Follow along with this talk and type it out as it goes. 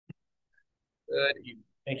Good evening.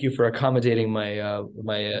 Thank you for accommodating my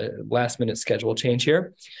last minute schedule change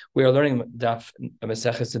here. We are learning Daf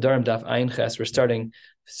Maseches Nedarim Daf Ayin Ches. We're starting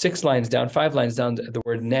 5 lines down the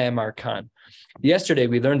word Ne'emar Kan. Yesterday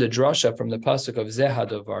we learned a drasha from the pasuk of Zeh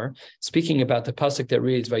Hadavar, speaking about the pasuk that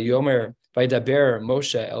reads Vayomer Vaydaber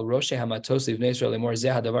Moshe El Roshei Hamatos Livnei Yisrael Lemor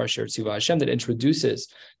Zeh Hadavar Asher Tziva Hashem, that introduces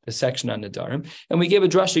the section on Nedarim. And we gave a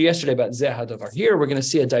drasha yesterday about Zeh Hadavar. Here we're going to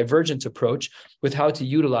see a divergent approach with how to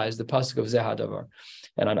utilize the pasuk of Zeh Hadavar.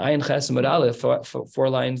 And on Ayin Ches Amud Aleph, 5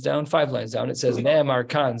 lines down, it says Ne'emar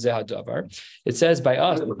Kan Zeh Hadavar. It says by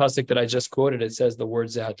us, the pasuk that I just quoted, it says the word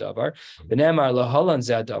Zeh Hadavar. Ne'emar Lahalan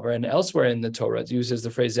Zeh Hadavar, and elsewhere in the Torah it uses the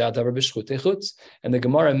phrase Zeh Hadavar b'shchutei chutz, and the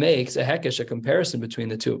Gemara makes a hekesh, a comparison between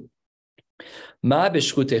the two. Ma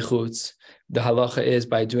b'shchutei chutz, the halacha is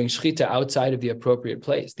by doing shchita outside of the appropriate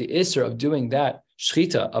place. The isser of doing that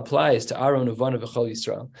shchita applies to Aaron Uvana v'chol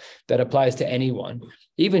Yisrael. That applies to anyone.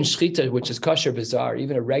 Even shchita, which is kosher bizarre,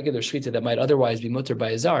 even a regular shchita that might otherwise be mutter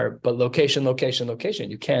by azar, but location.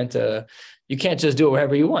 You can't just do it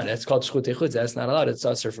wherever you want. That's called shchutei chutz. That's not allowed. It's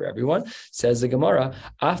usher for everyone. Says the Gemara,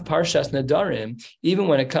 af parshas nedarim, even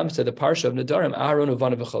when it comes to the parsha of nedarim, Aaron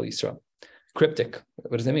Uvana v'chol Yisrael. Cryptic.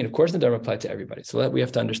 What does that mean? Of course, Nedarim apply to everybody. So we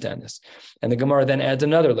have to understand this. And the Gemara then adds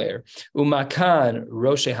another layer. Umakan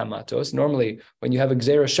Roshei Hamatos. Normally, when you have a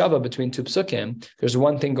Gzeira Shava between two psukim, there's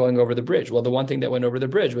one thing going over the bridge. Well, the one thing that went over the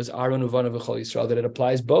bridge was Aaron Uvana v'chol Yisrael, that it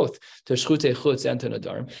applies both to Shchutei Chutz and to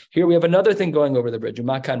Nedarim. Here we have another thing going over the bridge.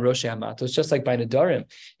 Umakan Roshei Hamatos. Just like by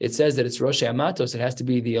Nedarim, it says that it's Roshei Hamatos. It has to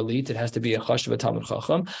be the elite. It has to be a Chashav Talmud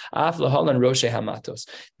Chacham. Af Lahalan Roshei Hamatos.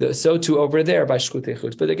 So too over there by Shchutei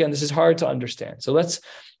Chutz. But again, this is hard to understand. So let's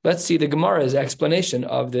see the Gemara's explanation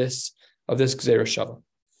of this Gzeira Shava.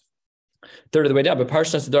 Third of the way down, but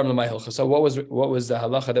Parshas Nedarim l'may hilchos. So what was the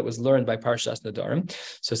halacha that was learned by Parshas Nedarim?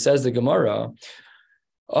 So says the Gemara,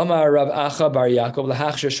 Omar Rav Acha Bar Yaakov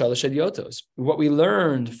lahachshir shalosh hadyotos. What we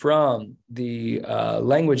learned from the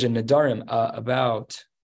language in Nedarim about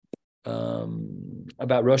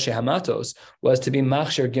Roshei Hamatos was to be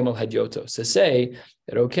machshir gimel hadyotos, to say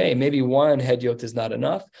that okay, maybe one hedyot is not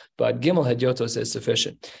enough, but gimel hadyotos is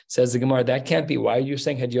sufficient. Says the Gemara, that can't be. Why are you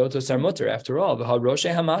saying hadyotos are mutter? After all, the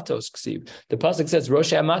Roshei Hamatos ksiv. The pasuk says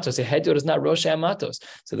Roshei Hamatos. A hedyot is not Roshei Hamatos.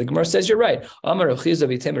 So the Gemara says you're right. Amar Rav Chizda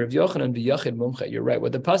v'Temer Rav Yochanan v'Yachid Mumche. You're right.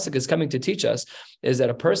 What the pasuk is coming to teach us is that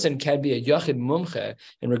a person can be a Yachid Mumche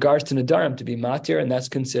in regards to Nedarim, to be matir, and that's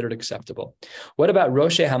considered acceptable. What about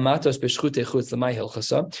Roshei Hamatos b'shchutei chutz l'may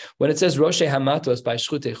hilchasa? When it says Roshei Hamatos by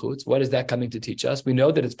shchutei chutz, what is that coming to teach us? We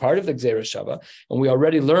know that it's part of the Gzeira Shava, and we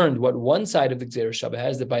already learned what one side of the Gzeira Shava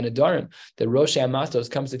has, that by Nedarim, that Roshei Hamatos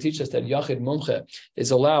comes to teach us that Yachid Mumche is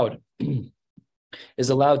allowed to be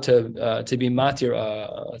matir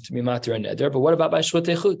and neder. But what about by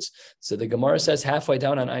shchutei chutz? So the Gemara says halfway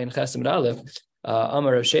down on Ayin Ches Amud Aleph,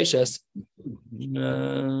 Amar Rav Sheshes,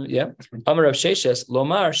 Amar Rav Sheshes,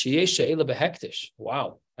 Lomar sheyesh she'ela behektish.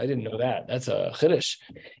 Wow, I didn't know that. That's a chiddush.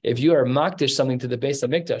 If you are makdish something to the Beis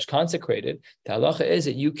Hamikdash, consecrated, the halacha is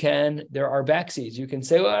that there are backseas. You can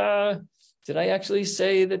say, did I actually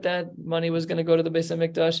say that money was going to go to the Beis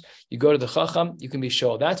Hamikdash? You go to the Chacham, you can be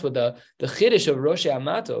sure. That's what the chiddush of Roshei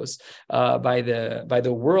Hamatos by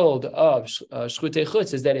the world of Shchutei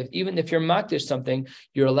Chutz is that even if you're makdish something,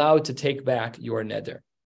 you're allowed to take back your neder.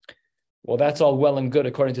 Well, that's all well and good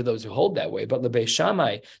according to those who hold that way. But Beis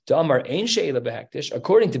Shammai, Damar Ein She'ela Behektish,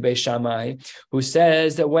 according to Beis Shammai, who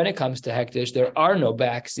says that when it comes to Hektish, there are no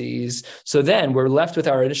backseas. So then we're left with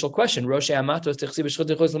our initial question, Roshei Hamatos Tichsi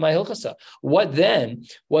b'shchutei chutz l'may hilchasa. What then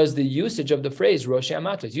was the usage of the phrase Roshei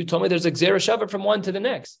Hamatos? You told me there's a Gzeira Shava from one to the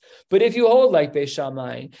next. But if you hold like Beis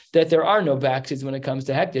Shammai, that there are no backseas when it comes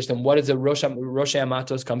to Hektish, then what does the Roshei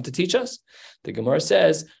Hamatos come to teach us? The Gemara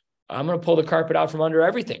says, I'm going to pull the carpet out from under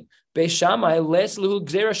everything. Beis Shammai les luhu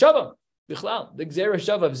gzeira shava. Bichlal, the gzeira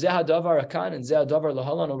shava of Zeh Hadavar Akan and Zeh Hadavar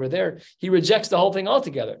Lahalan over there, he rejects the whole thing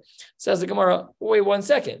altogether. Says the Gemara, wait 1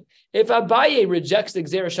 second. If Abaye rejects the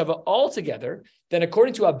gzeira shava altogether, then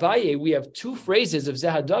according to Abaye, we have two phrases of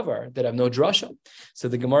Zeh Hadavar that have no drasha. So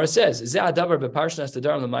the Gemara says, Zeh Hadavar beParshas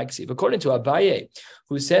Nedarim l'may ksiv. According to Abaye,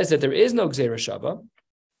 who says that there is no gzeira shava,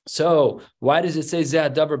 so why does it say Zeh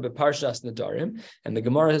Hadavar beParshas Nedarim? And the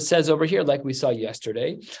Gemara says over here, like we saw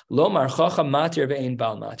yesterday, Lomar Chacham matir ve'ein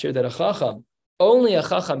bal matir, that only a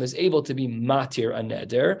Chacham is able to be matir a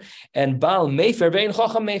neder, and bal mefer ve'ein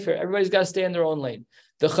Chacham mefer. Everybody's got to stay in their own lane.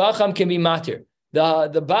 The Chacham can be matir.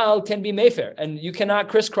 The Baal can be Mayfair, and you cannot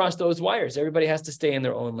crisscross those wires. Everybody has to stay in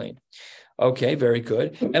their own lane. Okay, very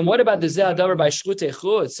good. And what about the Zeh Davar by Shchutei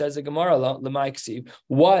Chutz? Says the Gemara, L'maiksiv.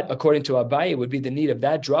 What, according to Abaye, would be the need of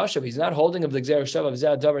that drasha? If he's not holding of the Gzera Shav of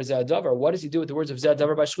Zeh Davar, what does he do with the words of Zeh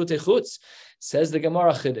Davar by Shchutei Chutz? Says the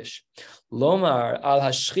Gemara Chiddush. Lomar al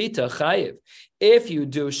hashchita chayiv. If you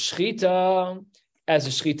do shchita as a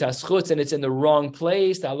shchitas chutz and it's in the wrong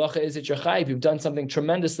place, the halacha is that you're chayiv. You've done something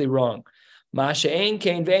tremendously wrong. Ma'ashe'ein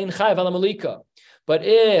kein ve'ein chayiv ala malika. But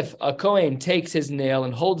if a Kohen takes his nail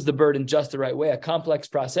and holds the bird in just the right way, a complex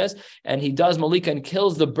process, and he does malika and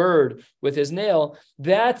kills the bird with his nail,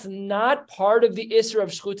 that's not part of the Isra of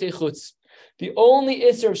Shchutei Chutz. The only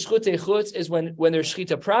Isra of Shchutei Chutz is when there's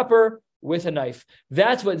shchita proper with a knife.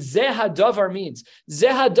 That's what Zeh Hadavar means.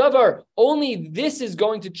 Zeh Hadavar, only this is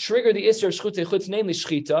going to trigger the Isra of Shchutei Chutz, namely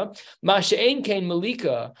shchita. Ma'ashe'ein kein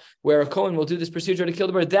malika, where a Kohen will do this procedure to kill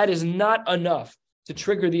the bird, that is not enough to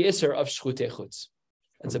trigger the Isser of Shchutei Chutz.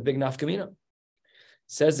 That's a big nafkamina.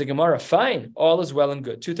 Says the Gemara, fine, all is well and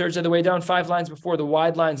good. 2/3 of the way down, 5 lines before the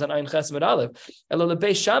wide lines on Ayin Ches Amud Aleph.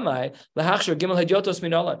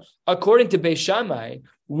 According to Beis Shammai,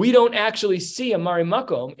 we don't actually see a Mari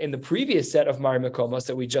Makom in the previous set of Mari Makomos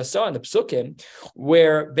that we just saw in the Psukim,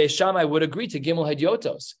 where Beis Shammai would agree to Gimel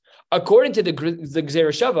Hadyotos. According to the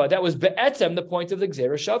Gzera Shava, that was be'etzem the point of the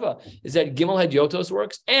Gzera Shava, is that Gimel Hadyotos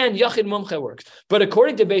works and Yachid Mumche works. But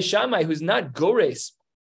according to Beis Shammai, who's not Gores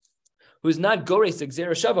the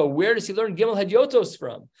Gzera Shava, where does he learn Gimel Hadyotos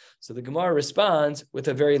from? So the Gemara responds with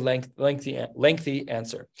a very lengthy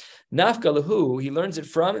answer. Nafka lahu, he learns it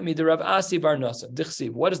from Midirav Asi Bar Nasa.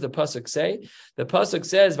 Dichsiv. What does the pasuk say? The pasuk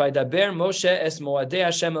says, "Vaydaber Moshe es moadei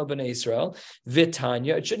Hashem el bnei Yisrael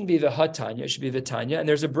v'tanya." It shouldn't be the Hatanya; it should be v'tanya. And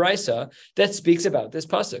there's a brisa that speaks about this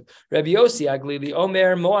pasuk. Rabbi Yossi Aglili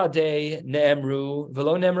Omer Moadei Ne'emru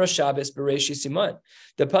v'lo Ne'emra Shabbos Bereishi Siman.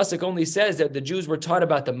 The pasuk only says that the Jews were taught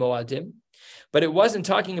about the Moadim, but it wasn't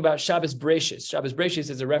talking about Shabbos Bereishis. Shabbos Bereishis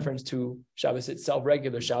is a reference to Shabbos itself,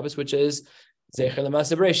 regular Shabbos, which is Zecher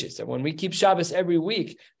L'Maaseh Bereishis. And when we keep Shabbos every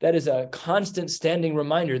week, that is a constant standing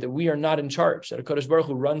reminder that we are not in charge, that HaKadosh Baruch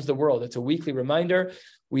Hu runs the world. It's a weekly reminder.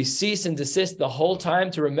 We cease and desist the whole time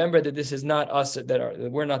to remember that this is not us, that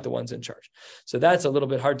we're not the ones in charge. So that's a little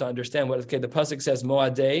bit hard to understand. The pasuk says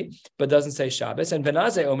Moadei, but doesn't say Shabbos. And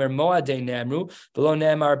Benazai Omer Moadei Ne'amru, V'lo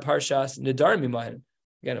Ne'amar Parshas Nidar Mimahin.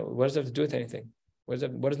 Again, what does it have to do with anything? What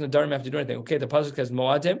does Nadarim have to do with anything? Okay, the pasuk says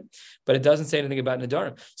Moadim, but it doesn't say anything about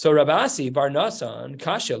Nadarim. So Rabasi Bar Nasan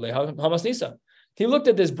Kasha Le Hamas Nisa. He looked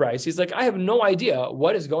at this brisa. He's like, I have no idea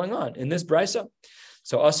what is going on in this brisa.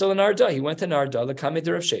 So Asal Narda, he went to Narda, the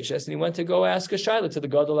Kamid Rav Sheshes, and he went to go ask a shaila to the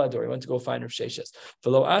Gadol Ador. He went to go find Rav Sheshes.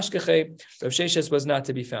 V'lo Ashkeche, Rav Sheshes was not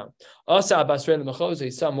to be found. Asa Abasrei L'Mechoza,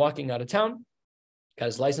 he saw him walking out of town. Got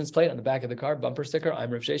his license plate on the back of the car, bumper sticker, I'm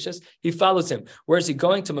Rav Sheshes. He follows him. Where is he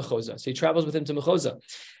going? To Mechoza. So he travels with him to Mechoza.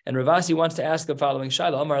 And Ravasi wants to ask the following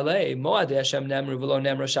shaila. Amar le, Moadei Hashem nemru v'lo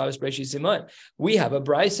nemra Shabbos Bereishi Siman. We have a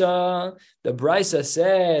brisa. The brisa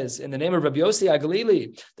says, in the name of Rabbi Yossi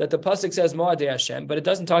Aglili, that the pasuk says Moadei Hashem, but it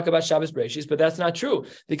doesn't talk about Shabbos Bereishis, but that's not true.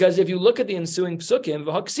 Because if you look at the ensuing psukim,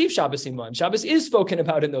 v'haksiv Shabbos Siman, Shabbos is spoken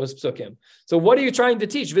about in those psukim. So what are you trying to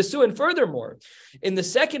teach? Visu, and furthermore, in the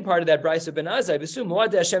second part of that brisa, Ben Azai, Visu,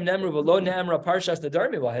 Moadei Hashem nemru v'lo nemra Parshas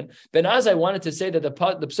Nadar Miwahin, Ben Azai wanted to say that the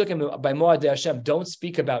psukim by Moadei Hashem don't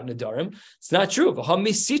speak about Nadarim. It's not true.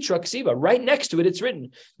 Misitra ksiva. Right next to it, it's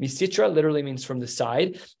written. Misitra literally means from the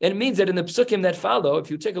side, and it means that in the psukim that follow, if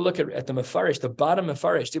you take a look at the mefarish, the bottom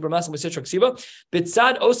mefarish, Tibur Masam Misitra ksiva,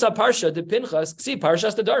 Bitzad Osa Parsha de Pinchas Ksi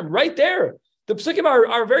Parshas Nadarim. Right there. The psukim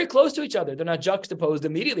are very close to each other. They're not juxtaposed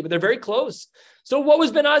immediately, but they're very close. So what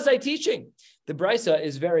was Ben Azai teaching? The brisa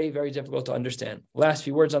is very, very difficult to understand. Last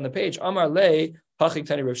few words on the page. Amar le Hachik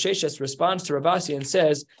Tani Rav Sheshes responds to Ravasi and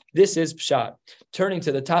says, this is Pshat. Turning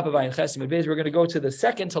to the top of Ayin Ches Amud Beis, we're going to go to the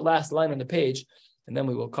second to last line on the page, and then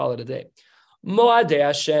we will call it a day. Moadei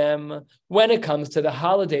Hashem, when it comes to the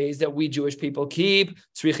holidays that we Jewish people keep,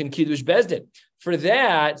 Tzrichin Kiddush Bezdin. For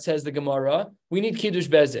that, says the Gemara, we need Kiddush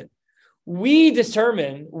Bezdin. We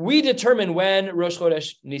determine when Rosh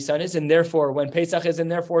Chodesh Nisan is, and therefore when Pesach is,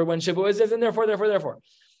 and therefore when Shavuot is, and therefore.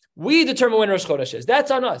 We determine when Rosh Chodesh is.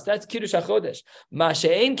 That's on us. That's Kiddush HaChodesh.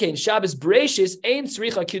 Ma'ashe'ein kein Shabbos Bereishis ein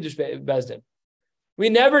tzricha Kiddush Bezdin. We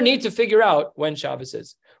never need to figure out when Shabbos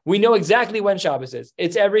is. We know exactly when Shabbos is.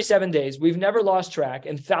 It's every 7 days. We've never lost track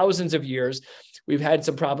in thousands of years. We've had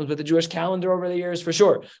some problems with the Jewish calendar over the years, for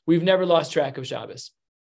sure. We've never lost track of Shabbos.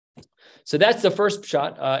 So that's the first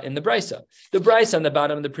shot in the brisa. The brisa on the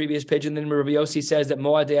bottom of the previous page, and then Rabbi Yossi says that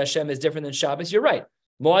Moadei Hashem is different than Shabbos. You're right.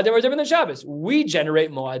 Moadim are different than Shabbos. We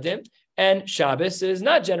generate Moadim, and Shabbos is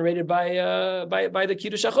not generated by the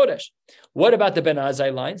Kiddush HaChodesh. What about the Ben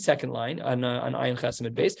Azai line, second line on Ayin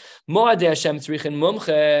Chesamid base? Moadei Hashem tzrichin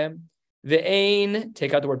mumche ve'ein,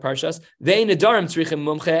 take out the word parshas, ve'ein nedarim tzrichin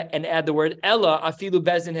mumche, and add the word ella afilu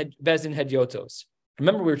bezin hedyotos.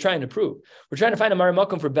 Remember, we were trying to prove. We're trying to find a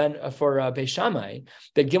Marimakum for Beis Shammai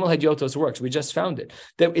that Gimel Hedyotos works. We just found it.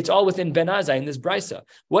 That it's all within Ben Azai in this brisa.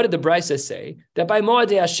 What did the brisa say? That by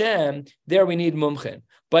Moadei Hashem, there we need mumchen.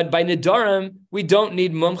 But by Nedarim, we don't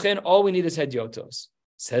need mumchen. All we need is Hedyotos.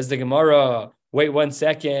 Says the Gemara, wait 1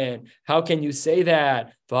 second. How can you say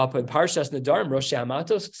that? Parshas Nedarim, Rosh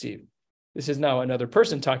Amatos ksiv. This is now another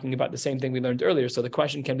person talking about the same thing we learned earlier. So the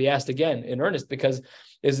question can be asked again in earnest because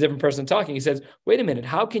it's a different person talking. He says, wait a minute,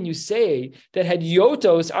 how can you say that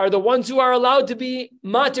Hedyotos are the ones who are allowed to be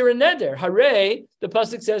Matir and Neder? Hare, the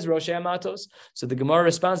pasuk says, Rosh Amatos. So the Gemara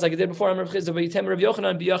responds like it did before, we're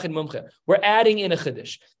adding in a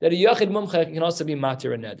Chiddush, that a Yachid Mumche can also be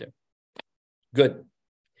Matir and Neder. Good.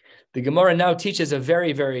 The Gemara now teaches a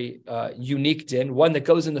very, very unique din, one that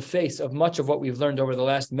goes in the face of much of what we've learned over the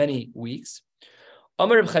last many weeks.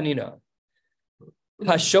 Amar Reb Chanina,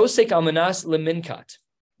 Hashosek almanas leminkat,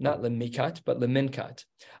 not lemikat, but leminkat.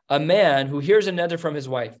 A man who hears a neder from his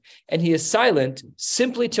wife, and he is silent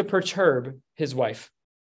simply to perturb his wife.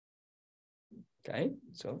 Okay,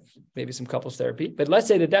 so maybe some couples therapy, but let's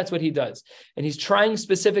say that that's what he does, and he's trying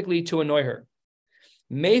specifically to annoy her.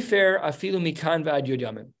 Mayfair afilu mikan v'ad yud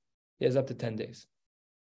yamim. He has up to 10 days.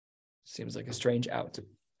 Seems like a strange out.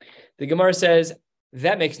 The Gemara says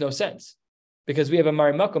that makes no sense because we have a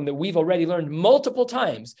Marimakum that we've already learned multiple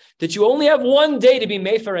times that you only have 1 day to be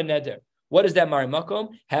Mefer and Neder. What is that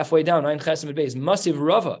Marimakum? Halfway down, Ayin Chesamid Beis, Masiv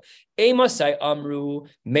Rava. Emasai Amru,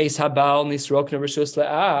 Meis Habal, Nisrokna Rishus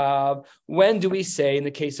Le'av. When do we say, in the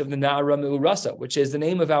case of the Na'ara Me'urasa, which is the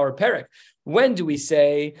name of our Perek, when do we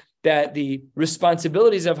say that the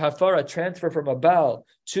responsibilities of Hafara transfer from a Baal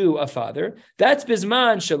to a father? That's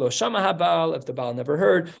Bizman Shelo Shama Habal, if the Baal never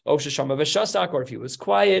heard, O Sheshama Veshasak, or if he was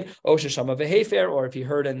quiet, O Sheshama Vehefer, or if he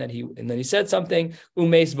heard and then he said something,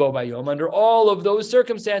 Umeis Bo Bayom. Under all of those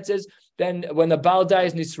circumstances, then when the Baal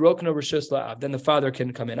dies, Nisrokna Rishus La'av, then the father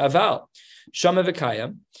can come in. Aval, Shama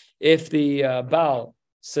Vekayam, if the Baal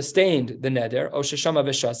sustained the neder, or sheshama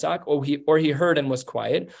v'shasak, or he heard and was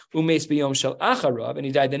quiet, umeis b'yom shel acharav, and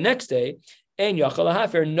he died the next day, and yachal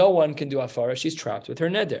hafer, no one can do afara, she's trapped with her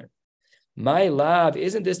neder. My love,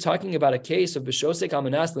 isn't this talking about a case of b'shosek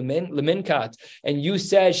almanas leminkat? And you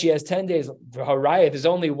said she has 10 days. Harayat, there's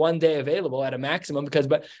only 1 day available at a maximum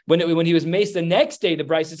but when he was maced the next day, the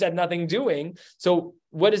Brisa said nothing doing. So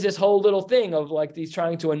what is this whole little thing of like he's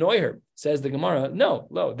trying to annoy her? Says the Gemara, no,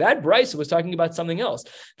 that Brisa was talking about something else.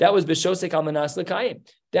 That was b'shosek almanas lekayim.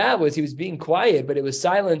 That was, he was being quiet, but it was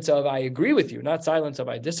silence of I agree with you, not silence of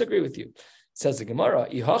I disagree with you. Says the Gemara,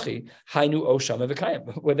 Ihachi, Hainu Oshama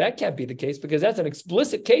V'Kayim. Well, that can't be the case because that's an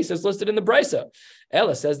explicit case that's listed in the Brisa.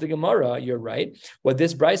 Ella, says the Gemara, you're right. What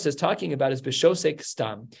this Brisa is talking about is B'Shosek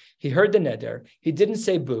Stam. He heard the neder, he didn't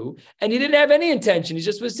say boo, and he didn't have any intention. He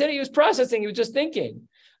just was sitting, he was processing, he was just thinking.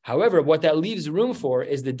 However, what that leaves room for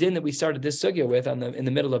is the din that we started this sugya with in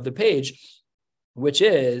the middle of the page, which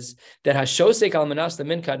is that Hashosek almanas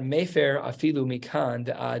leminkat mefer afilu mikan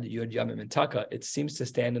de'ad yud yamim intaka. It seems to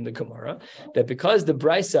stand in the Gemara that because the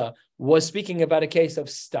Brisa was speaking about a case of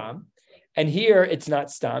stam, and here it's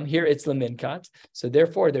not stam, here it's leminkat, so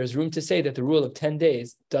therefore there's room to say that the rule of 10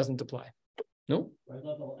 days doesn't apply. No?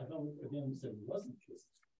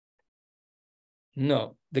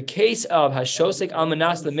 No. The case of Hashosek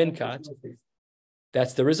almanas leminkat,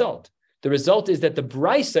 that's the result. The result is that the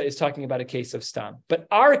Brisa is talking about a case of stam, but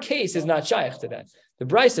our case is not shaykh to that. The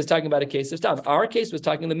Brisa is talking about a case of stam. Our case was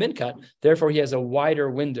talking the minkat, therefore he has a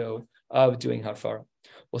wider window of doing hafara.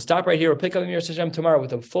 We'll stop right here. We'll pick up Mir Hashem tomorrow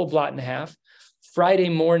with a full blot and a half. Friday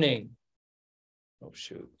morning. Oh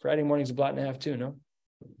shoot! Friday morning's a blot and a half too.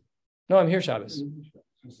 No, I'm here Shabbos.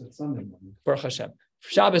 Sunday morning. Baruch Hashem.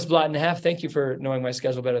 Shabbos blot and a half. Thank you for knowing my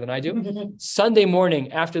schedule better than I do. Sunday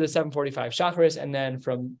morning after the 7:45 Shacharis, and then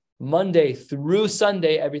from Monday through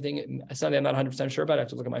Sunday, Sunday I'm not 100% sure about. I have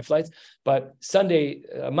to look at my flights. But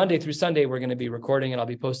Monday through Sunday, we're going to be recording, and I'll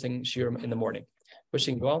be posting shiur in the morning.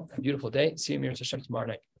 Wishing you all a beautiful day. See you Mir Hashem tomorrow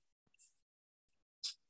night.